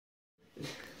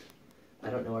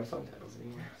don't know our song titles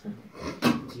anymore. So.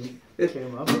 Just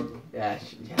came up. Yeah,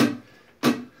 yeah.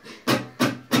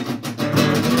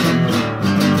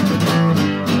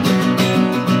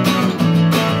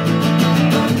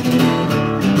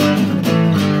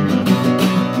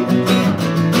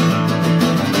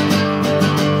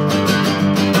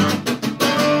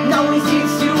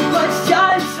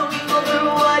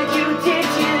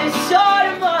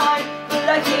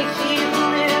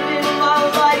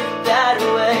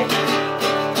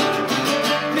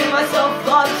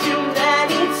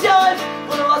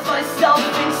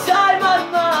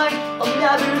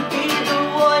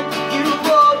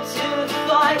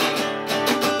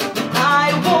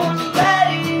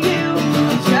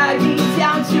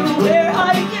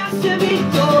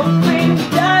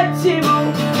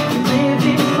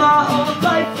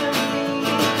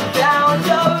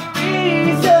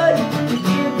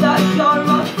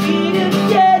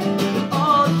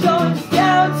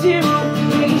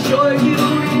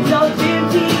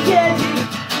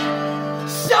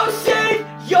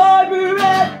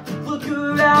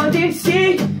 And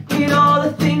see in all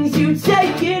the things you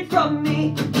take it from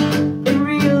me, and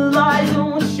realize I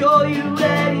won't show you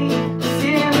any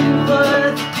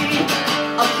sympathy.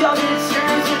 I'll come to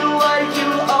terms with what you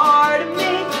are to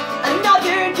me,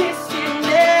 another distant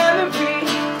memory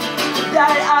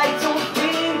that I don't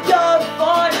think of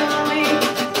finally.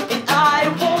 And I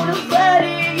won't let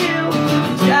you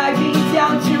drag me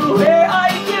down to where I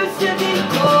used to be,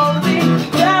 going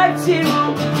back to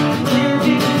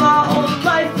living my own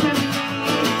life.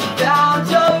 Found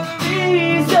a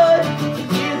reason to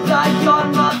get back on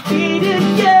my feet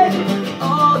again. It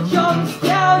all comes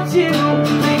down to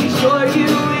making sure you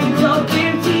end up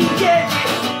empty again.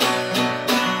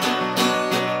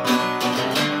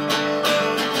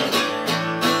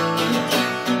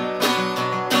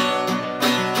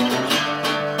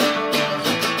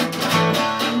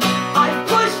 I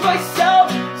pushed myself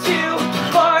too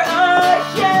far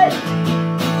ahead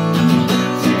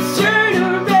to turn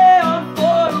around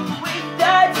for a week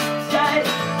that's dead.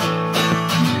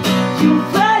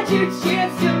 You've had your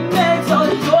chance to mend all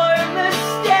your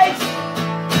mistakes,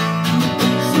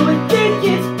 so I think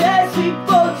it's best we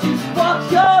both just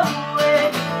walk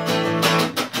away.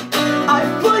 I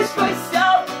pushed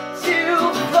myself too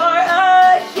far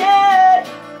ahead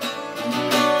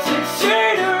to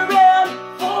turn around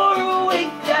for a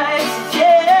week that's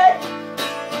dead.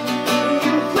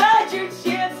 You've had your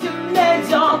chance to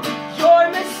mend all your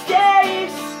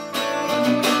mistakes,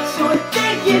 so I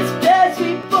think it's best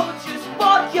we both just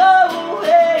walk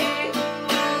away.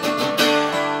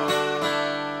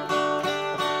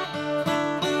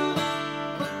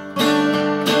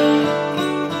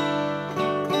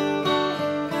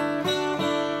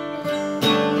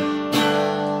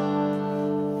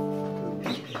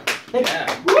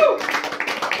 Yeah.